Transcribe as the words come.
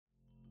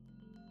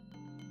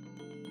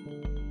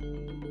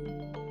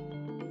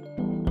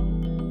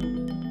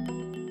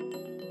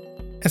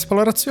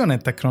Esplorazione,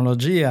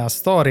 tecnologia,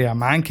 storia,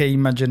 ma anche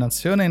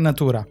immaginazione e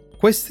natura.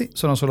 Questi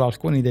sono solo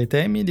alcuni dei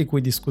temi di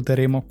cui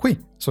discuteremo qui,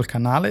 sul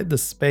canale The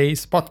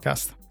Space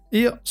Podcast.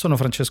 Io sono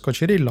Francesco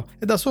Cirillo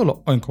e da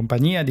solo o in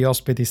compagnia di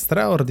ospiti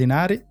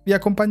straordinari vi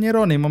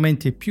accompagnerò nei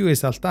momenti più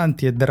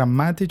esaltanti e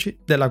drammatici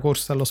della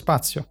corsa allo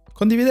spazio,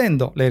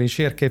 condividendo le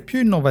ricerche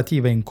più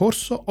innovative in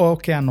corso o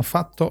che hanno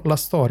fatto la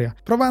storia,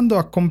 provando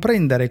a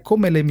comprendere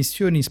come le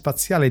missioni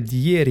spaziali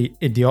di ieri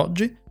e di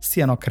oggi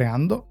stiano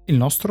creando il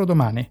nostro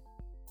domani.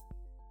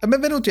 E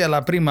benvenuti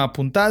alla prima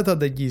puntata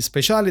degli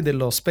speciali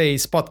dello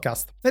Space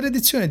Podcast.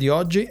 Nell'edizione di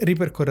oggi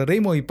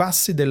ripercorreremo i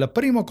passi del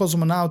primo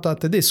cosmonauta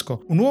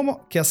tedesco, un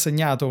uomo che ha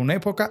segnato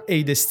un'epoca e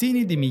i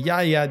destini di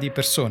migliaia di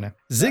persone,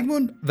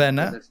 Sigmund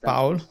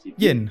Paul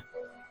Jähn.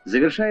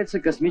 Завершается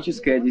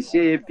космическая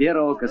одиссея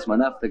первого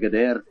космонавта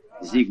ГДР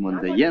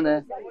Зигмунда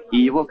Йена и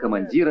его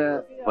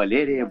командира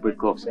Валерия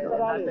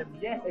Быковского.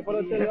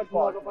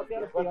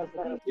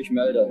 Ich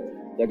melde,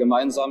 der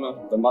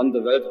gemeinsame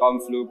bemannte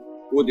Weltraumflug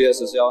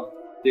UdSSR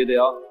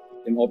DDR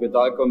im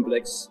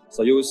Orbitalkomplex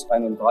Soyuz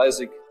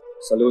 31,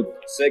 Salut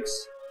 6,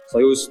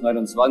 Soyuz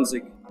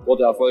 29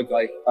 wurde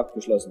erfolgreich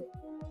abgeschlossen.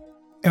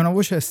 È una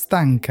voce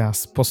stanca,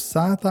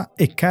 spossata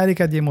e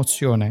carica di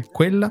emozione,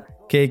 quella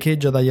che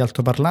echeggia dagli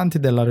altoparlanti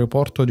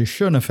dell'aeroporto di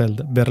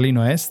Schönefeld,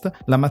 Berlino Est,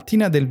 la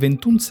mattina del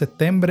 21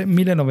 settembre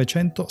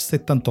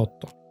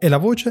 1978. È la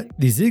voce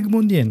di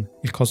Sigmund Jähn,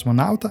 il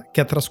cosmonauta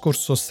che ha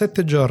trascorso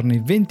 7 giorni,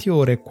 20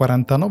 ore e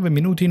 49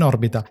 minuti in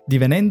orbita,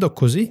 divenendo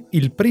così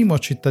il primo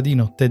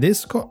cittadino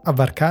tedesco a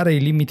varcare i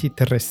limiti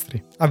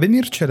terrestri. A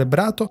venir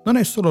celebrato non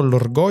è solo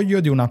l'orgoglio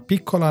di una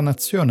piccola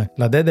nazione,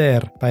 la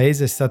DDR,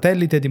 paese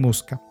satellite di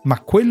Mosca, ma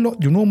quello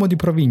di un uomo di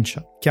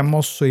provincia che ha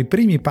mosso i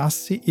primi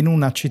passi in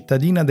una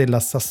cittadina della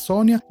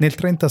Sassonia nel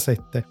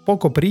 1937,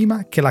 poco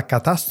prima che la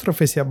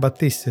catastrofe si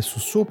abbattesse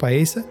sul suo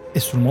paese e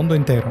sul mondo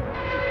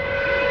intero.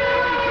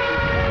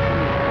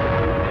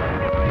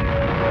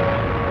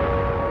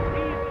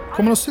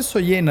 Come lo stesso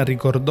Jähn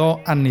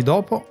ricordò anni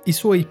dopo, i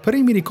suoi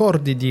primi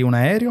ricordi di un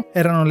aereo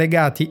erano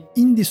legati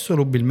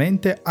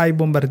indissolubilmente ai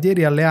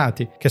bombardieri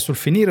alleati che sul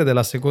finire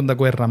della Seconda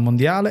Guerra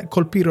Mondiale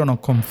colpirono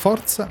con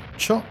forza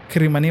ciò che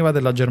rimaneva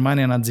della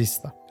Germania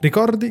nazista.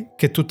 Ricordi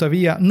che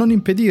tuttavia non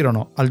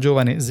impedirono al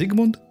giovane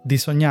Sigmund di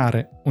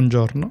sognare un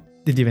giorno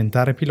di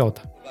diventare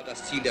pilota.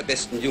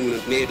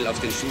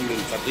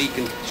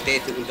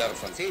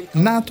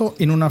 Nato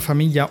in una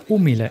famiglia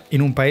umile,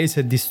 in un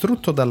paese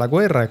distrutto dalla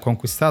guerra e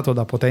conquistato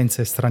da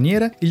potenze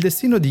straniere, il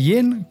destino di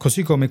Jähn,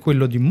 così come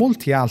quello di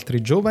molti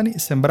altri giovani,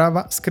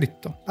 sembrava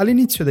scritto.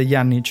 All'inizio degli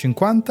anni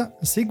 50,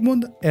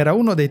 Sigmund era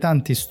uno dei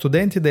tanti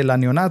studenti della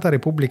neonata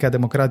Repubblica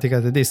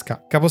Democratica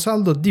Tedesca,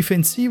 caposaldo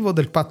difensivo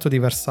del Patto di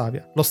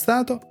Varsavia. Lo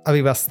Stato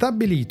aveva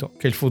stabilito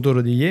che il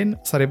futuro di Jähn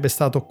sarebbe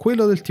stato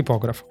quello del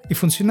tipografo. I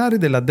funzionari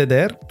della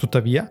DDR,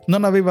 tuttavia,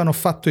 non avevano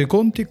fatto i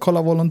conti con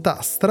la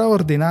volontà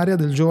straordinaria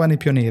del giovane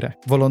pioniere,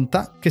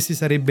 volontà che si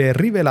sarebbe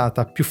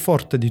rivelata più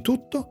forte di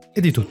tutto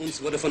e di tutti.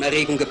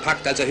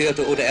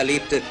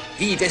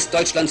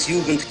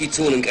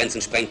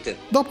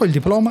 Dopo il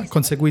diploma,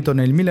 conseguito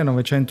nel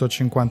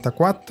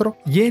 1954,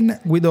 Jähn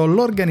guidò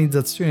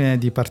l'organizzazione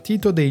di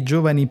partito dei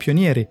giovani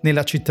pionieri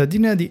nella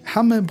cittadina di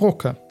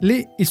Hammerbrook.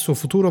 Lì il suo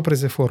futuro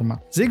prese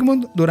forma.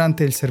 Sigmund,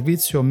 durante il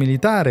servizio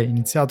militare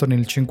iniziato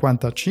nel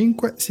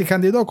 1955, si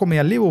candidò come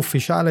allievo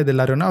ufficiale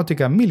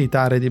dell'aeronautica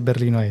militare di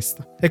Berlino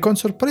Est e con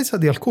sorpresa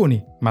di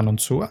alcuni, ma non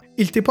sua,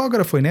 il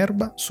tipografo in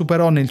erba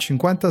superò nel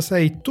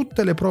 1956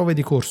 tutte le prove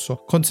di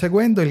corso,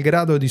 conseguendo il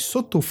grado di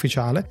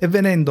sottufficiale e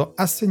venendo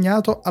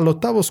assegnato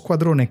all'8°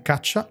 squadrone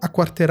caccia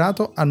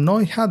acquarterato a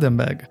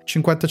Neu-Hardenberg,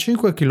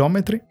 55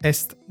 km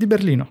est di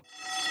Berlino.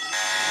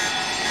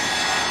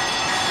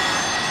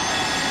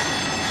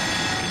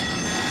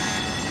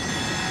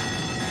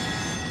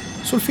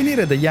 Sul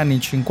finire degli anni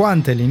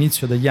 50 e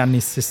l'inizio degli anni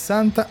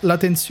 60, la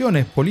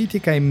tensione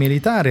politica e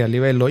militare a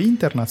livello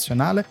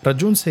internazionale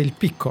raggiunse il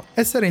picco.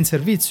 Essere in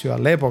servizio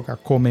all'epoca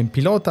come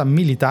pilota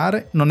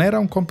militare non era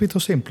un compito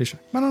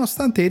semplice, ma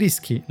nonostante i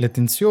rischi, le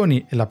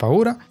tensioni e la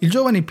paura, il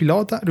giovane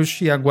pilota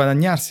riuscì a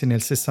guadagnarsi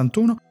nel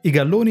 61 i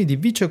galloni di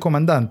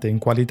vicecomandante in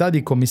qualità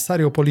di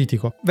commissario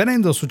politico,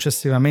 venendo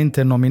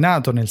successivamente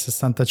nominato nel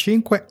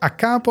 65 a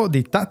capo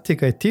di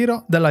tattica e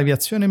tiro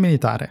dell'aviazione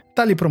militare.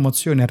 Tali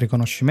promozioni e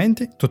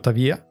riconoscimenti, tuttavia,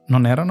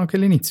 non erano che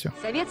l'inizio.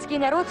 Советский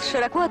народ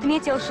широко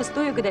отметил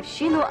 6-ю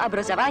годовщину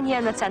образования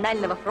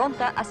Национального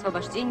фронта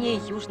освобождения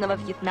Южного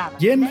Вьетнама.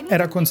 Jähn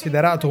era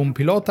considerato un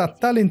pilota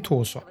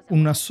talentuoso,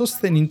 un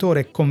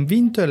sostenitore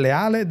convinto e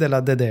leale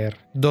della DDR,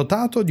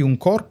 dotato di un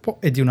corpo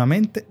e di una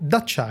mente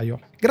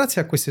d'acciaio.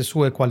 Grazie a queste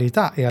sue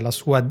qualità e alla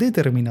sua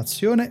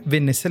determinazione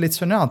venne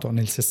selezionato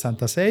nel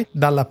 66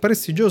 dalla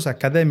prestigiosa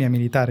Accademia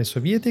Militare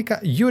Sovietica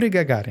Yuri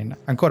Gagarin,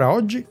 ancora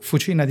oggi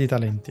fucina di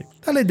talenti.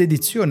 Tale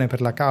dedizione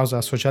per la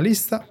causa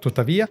socialista,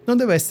 tuttavia, non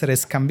deve essere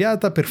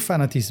scambiata per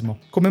fanatismo.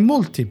 Come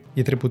molti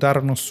gli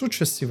tributarono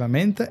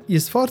successivamente, gli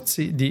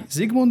sforzi di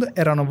Sigmund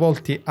erano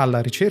volti alla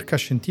ricerca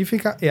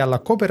scientifica e alla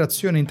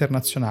cooperazione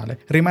internazionale,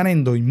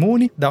 rimanendo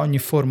immuni da ogni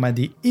forma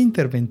di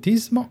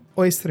interventismo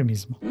o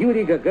estremismo.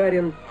 Юрий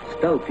Гагарин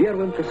стал стал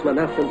первым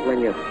космонавтом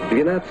планеты.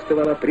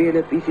 12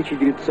 апреля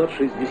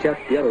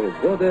 1961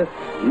 года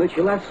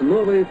началась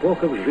новая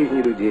эпоха в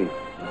жизни людей.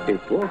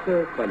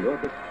 Epoca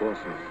полетов в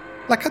космос.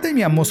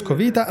 L'Accademia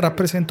Moscovita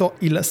rappresentò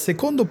il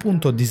secondo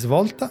punto di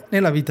svolta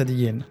nella vita di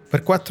Jähn.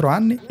 Per 4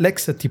 anni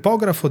l'ex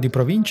tipografo di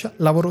provincia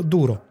lavorò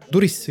duro,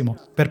 durissimo,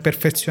 per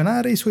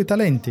perfezionare i suoi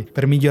talenti,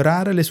 per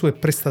migliorare le sue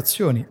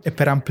prestazioni e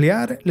per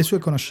ampliare le sue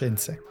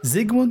conoscenze.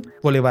 Sigmund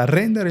voleva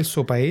rendere il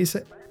suo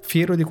paese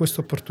fiero di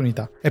questa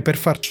opportunità e per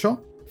far ciò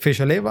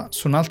fece leva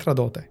su un'altra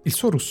dote, il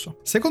suo russo.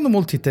 Secondo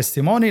molti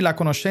testimoni, la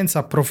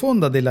conoscenza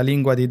profonda della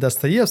lingua di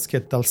Dostoevskij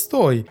e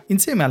Tolstoi,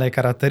 insieme alle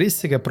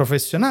caratteristiche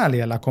professionali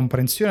e alla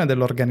comprensione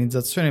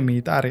dell'organizzazione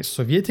militare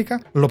sovietica,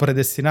 lo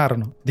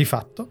predestinarono, di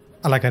fatto,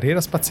 alla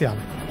carriera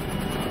spaziale.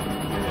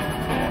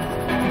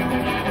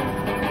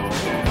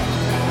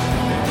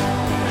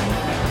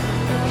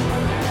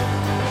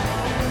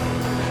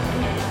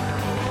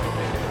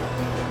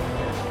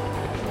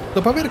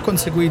 Dopo aver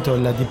conseguito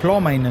il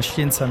diploma in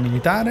scienza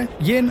militare,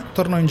 Jähn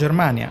tornò in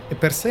Germania e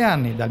per 6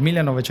 anni, dal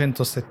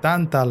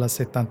 1970 al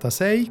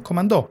 76,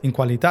 comandò, in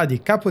qualità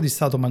di capo di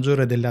Stato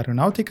Maggiore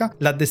dell'Aeronautica,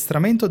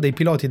 l'addestramento dei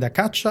piloti da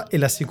caccia e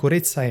la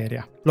sicurezza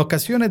aerea.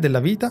 L'occasione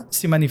della vita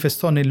si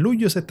manifestò nel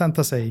luglio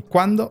 76,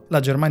 quando la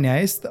Germania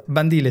Est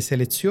bandì le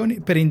selezioni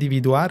per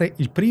individuare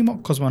il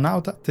primo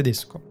cosmonauta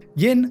tedesco.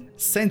 Jähn,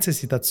 senza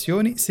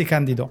esitazioni, si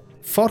candidò,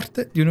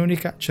 forte di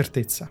un'unica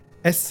certezza: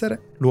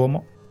 essere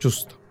l'uomo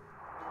giusto.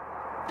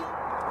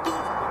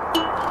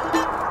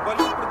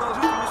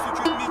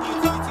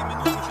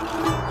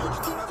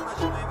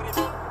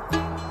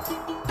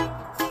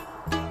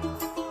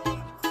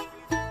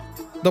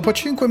 Dopo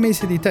 5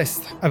 mesi di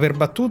test, aver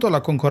battuto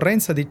la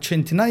concorrenza di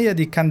centinaia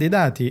di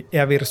candidati e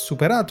aver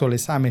superato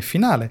l'esame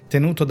finale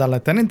tenuto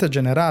dal tenente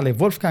generale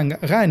Wolfgang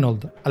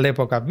Reinhold,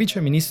 all'epoca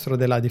vice ministro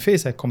della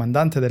difesa e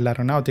comandante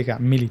dell'aeronautica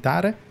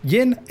militare,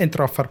 Jähn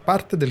entrò a far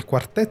parte del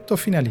quartetto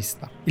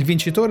finalista. Il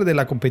vincitore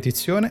della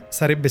competizione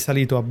sarebbe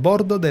salito a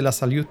bordo della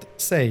Salyut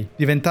 6,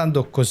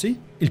 diventando così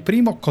il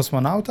primo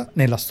cosmonauta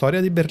nella storia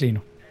di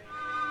Berlino.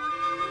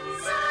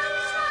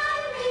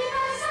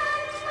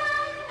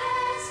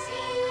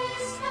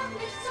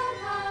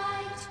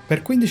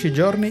 Per 15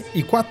 giorni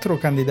i 4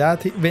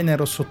 candidati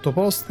vennero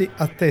sottoposti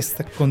a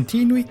test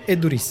continui e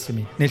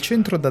durissimi nel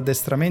centro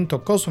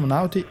d'addestramento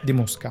cosmonauti di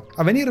Mosca.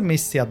 A venir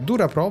messi a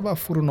dura prova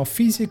furono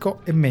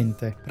fisico e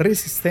mente,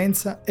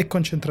 resistenza e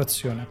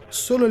concentrazione.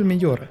 Solo il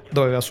migliore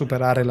doveva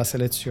superare la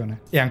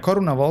selezione e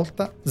ancora una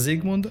volta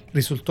Sigmund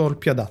risultò il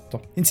più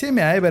adatto.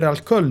 Insieme a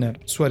Everald Kölner,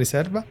 sua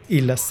riserva,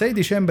 il 6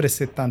 dicembre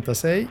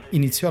 76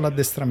 iniziò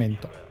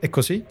l'addestramento e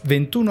così,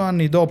 21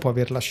 anni dopo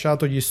aver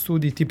lasciato gli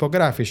studi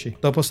tipografici,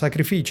 dopo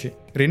sacrifici,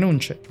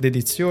 rinunce,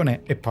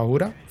 dedizione e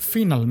paura,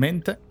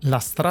 finalmente la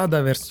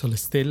strada verso le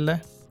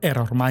stelle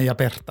era ormai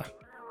aperta.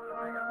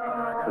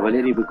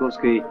 Валерий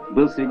Быковский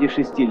был среди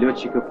 6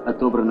 летчиков,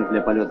 отобранных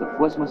для полета в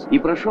космос, и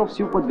прошел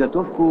всю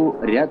подготовку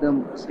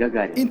рядом с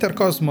Гагарином.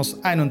 Intercosmos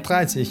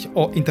 31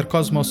 o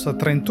Intercosmos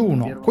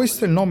 31,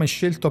 questo è il nome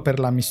scelto per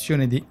la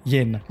missione di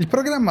Jähn. Il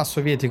programma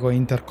sovietico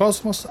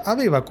Intercosmos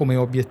aveva come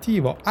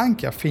obiettivo,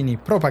 anche a fini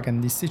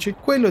propagandistici,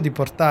 quello di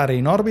portare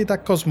in orbita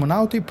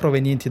cosmonauti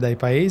provenienti dai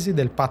paesi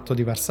del patto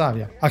di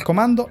Varsavia. Al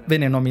comando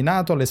venne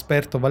nominato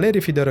l'esperto Valery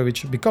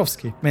Fedorovich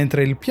Bykovsky,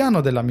 mentre il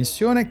piano della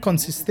missione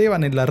consisteva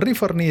nel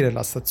rifornire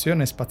la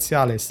stazione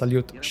spaziale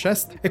Salyut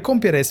 6 e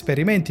compiere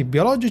esperimenti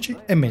biologici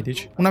e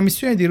medici. Una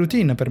missione di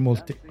routine per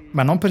molti,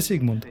 ma non per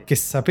Sigmund, che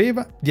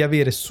sapeva di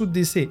avere su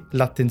di sé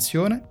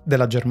l'attenzione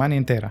della Germania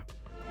intera.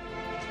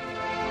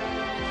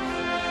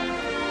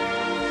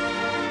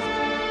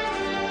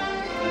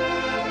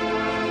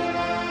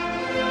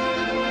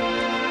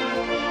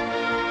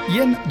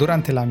 Jähn,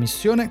 durante la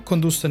missione,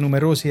 condusse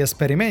numerosi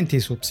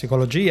esperimenti su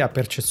psicologia,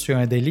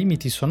 percezione dei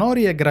limiti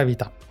sonori e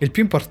gravità. Il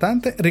più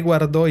importante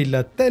riguardò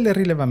il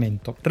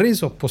telerilevamento,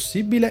 reso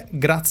possibile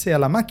grazie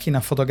alla macchina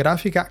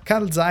fotografica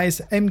Carl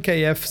Zeiss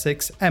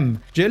MKF6M,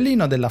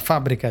 gioiellino della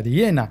fabbrica di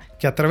Jena,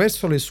 che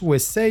attraverso le sue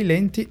 6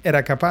 lenti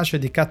era capace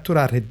di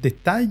catturare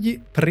dettagli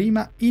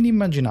prima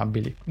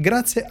inimmaginabili.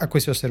 Grazie a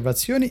queste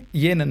osservazioni,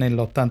 Jähn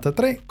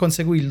nell'83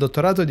 conseguì il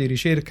dottorato di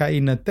ricerca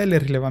in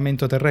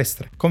telerilevamento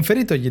terrestre,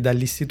 conferitogli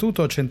dall'Istituto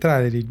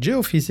Centrale di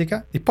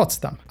Geofisica di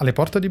Potsdam, alle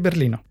porte di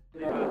Berlino.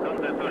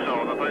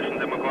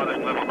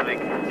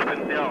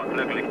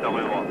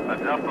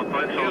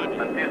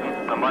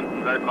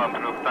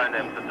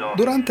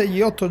 Durante gli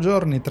 8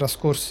 giorni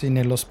trascorsi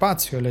nello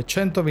spazio e le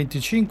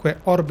 125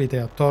 orbite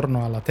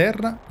attorno alla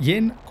Terra,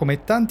 Jähn,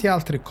 come tanti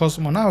altri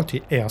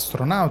cosmonauti e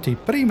astronauti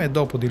prima e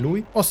dopo di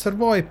lui,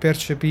 osservò e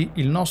percepì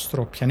il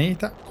nostro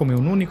pianeta come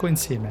un unico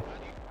insieme.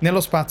 Nello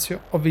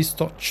spazio ho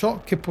visto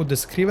ciò che può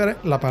descrivere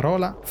la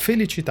parola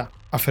felicità,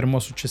 affermò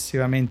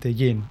successivamente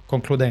Jähn,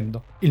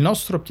 concludendo: il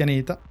nostro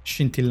pianeta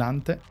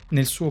scintillante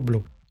nel suo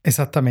blu,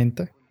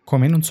 esattamente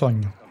come in un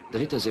sogno.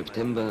 3.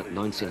 September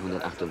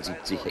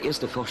 1978. Der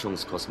erste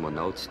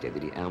Forschungskosmonaut der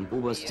DDR,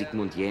 Oberst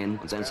Sigmund Jähn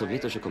und sein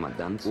sowjetischer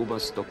Kommandant,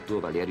 Oberst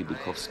Dr. Valeri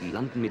Bykovsky,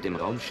 landen mit dem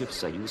Raumschiff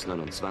Soyuz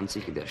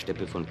 29 in der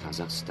Steppe von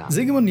Kasachstan.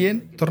 Sigmund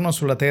Jähn tornò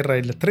sulla Terra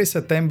il 3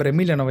 settembre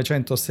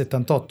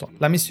 1978.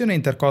 La missione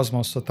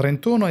Intercosmos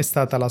 31 è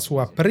stata la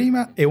sua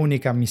prima e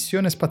unica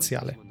missione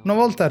spaziale. Una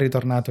volta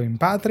ritornato in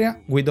patria,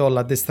 guidò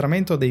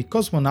l'addestramento dei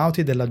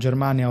cosmonauti della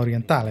Germania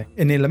orientale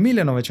e nel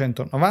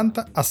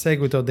 1990, a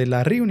seguito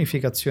della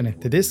riunificazione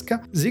tedesca,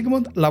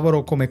 Sigmund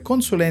lavorò come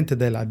consulente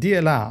della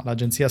DLA,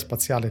 l'Agenzia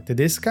Spaziale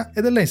Tedesca,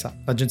 e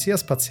dell'ESA, l'Agenzia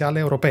Spaziale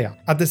Europea,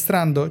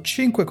 addestrando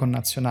 5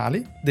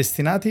 connazionali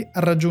destinati a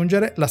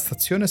raggiungere la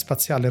stazione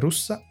spaziale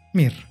russa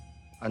Mir.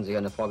 An sich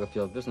eine Frage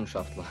für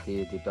Wissenschaftler,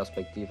 die die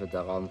Perspektive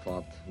der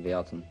Raumfahrt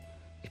werten.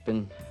 Ich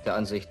bin der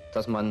Ansicht,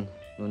 dass man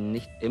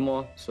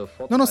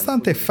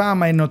Nonostante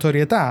fama e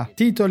notorietà,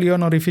 titoli e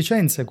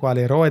onorificenze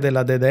quale eroe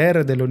della DDR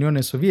e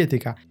dell'Unione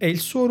Sovietica e il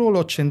suo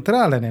ruolo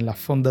centrale nella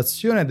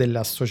fondazione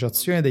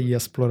dell'Associazione degli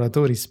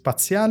Esploratori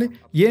Spaziali,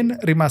 Jähn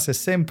rimase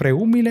sempre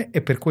umile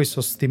e per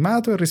questo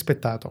stimato e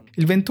rispettato.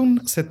 Il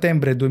 21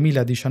 settembre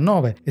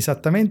 2019,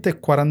 esattamente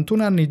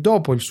 41 anni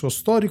dopo il suo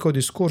storico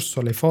discorso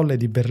alle folle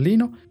di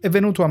Berlino, è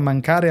venuto a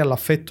mancare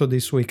all'affetto dei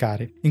suoi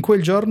cari. In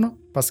quel giorno,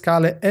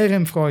 Pascal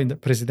Ehrenfreund,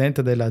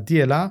 presidente della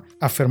DLA,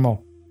 affermò: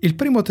 «Il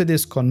primo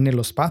tedesco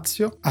nello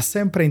spazio ha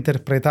sempre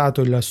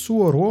interpretato il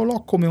suo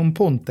ruolo come un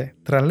ponte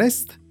tra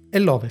l'Est e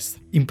l'Ovest,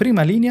 in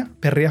prima linea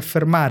per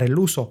riaffermare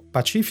l'uso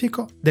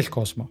pacifico del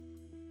cosmo».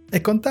 E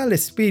con tale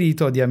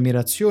spirito di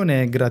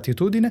ammirazione e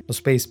gratitudine, lo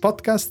Space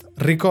Podcast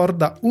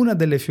ricorda una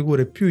delle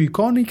figure più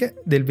iconiche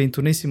del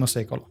XXI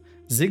secolo,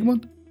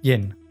 Sigmund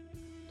Jähn.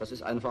 Das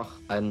ist einfach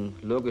ein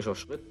logischer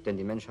Schritt, den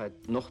die Menschheit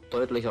noch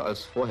deutlicher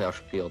als vorher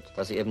spürt,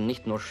 dass sie eben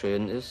nicht nur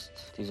schön ist,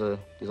 dieser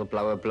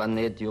blaue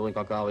Planet Juri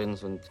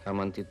Gagarins und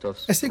Hermann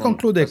Titovs. E si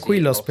conclude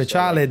qui lo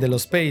speciale dello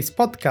Space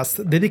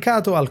Podcast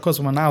dedicato al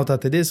cosmonauta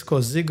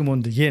tedesco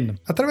Sigmund Jähn.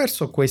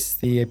 Attraverso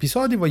questi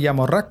episodi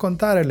vogliamo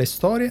raccontare le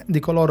storie di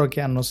coloro che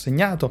hanno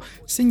segnato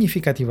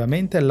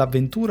significativamente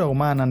l'avventura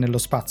umana nello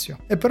spazio.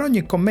 E per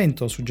ogni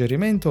commento,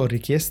 suggerimento o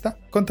richiesta,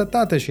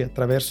 contattateci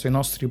attraverso i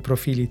nostri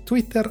profili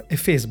Twitter e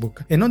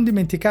Facebook. E non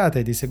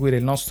dimenticate di seguire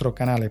il nostro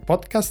canale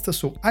podcast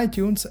su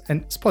iTunes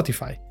e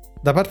Spotify.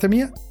 Da parte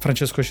mia,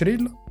 Francesco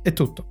Cirillo, è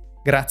tutto.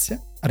 Grazie,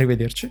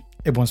 arrivederci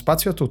e buon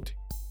spazio a tutti.